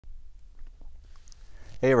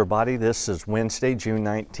Hey everybody, this is Wednesday, June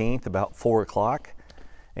 19th, about 4 o'clock,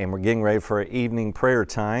 and we're getting ready for our evening prayer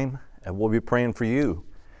time, and we'll be praying for you.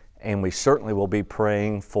 And we certainly will be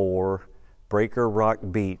praying for Breaker Rock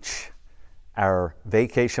Beach, our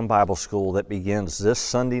vacation Bible school that begins this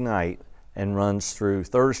Sunday night and runs through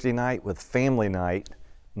Thursday night with family night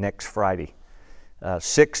next Friday.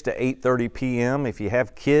 6 to 8:30 p.m. If you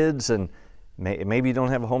have kids and maybe you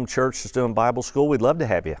don't have a home church that's doing Bible school, we'd love to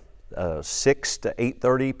have you. 6 to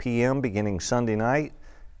 8:30 p.m. beginning Sunday night.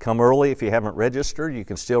 Come early if you haven't registered. You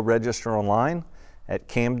can still register online at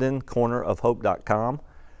camdencornerofhope.com.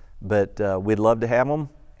 But we'd love to have them.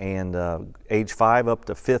 And age 5 up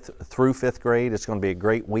to 5th through 5th grade. It's going to be a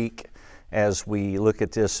great week as we look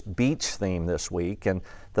at this beach theme this week. And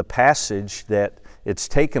the passage that it's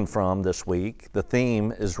taken from this week, the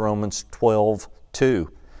theme is Romans 12:2.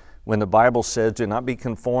 When the Bible says, "Do not be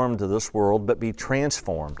conformed to this world, but be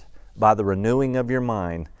transformed by the renewing of your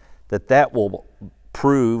mind," that will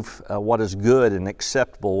prove what is good and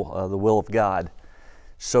acceptable, the will of God.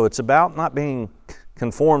 So it's about not being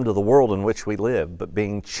conformed to the world in which we live, but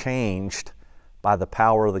being changed by the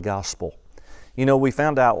power of the gospel. You know, we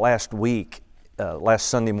found out last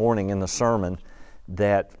Sunday morning in the sermon,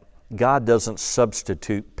 that God doesn't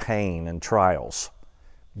substitute pain and trials,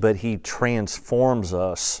 but He transforms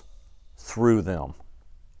us through them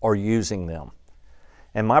or using them.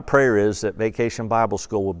 And my prayer is that Vacation Bible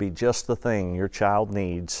School will be just the thing your child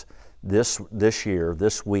needs this year,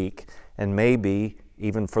 this week, and maybe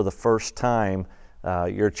even for the first time,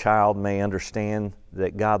 your child may understand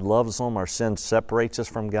that God loves them. Our sin separates us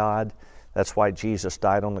from God. That's why Jesus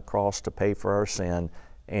died on the cross, to pay for our sin.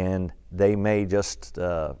 And they may just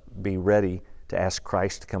be ready to ask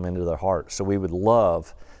Christ to come into their heart. So we would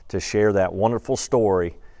love to share that wonderful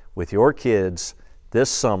story with your kids this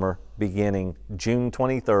summer, beginning June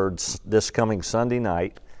 23rd, this coming Sunday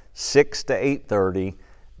night, 6 to 8:30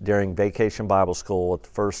 during Vacation Bible School at the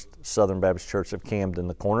First Southern Baptist Church of Camden,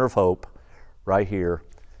 the Corner of Hope, right here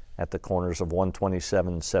at the corners of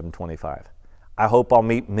 127 and 725. I hope I'll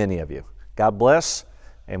meet many of you. God bless,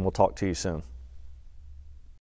 and we'll talk to you soon.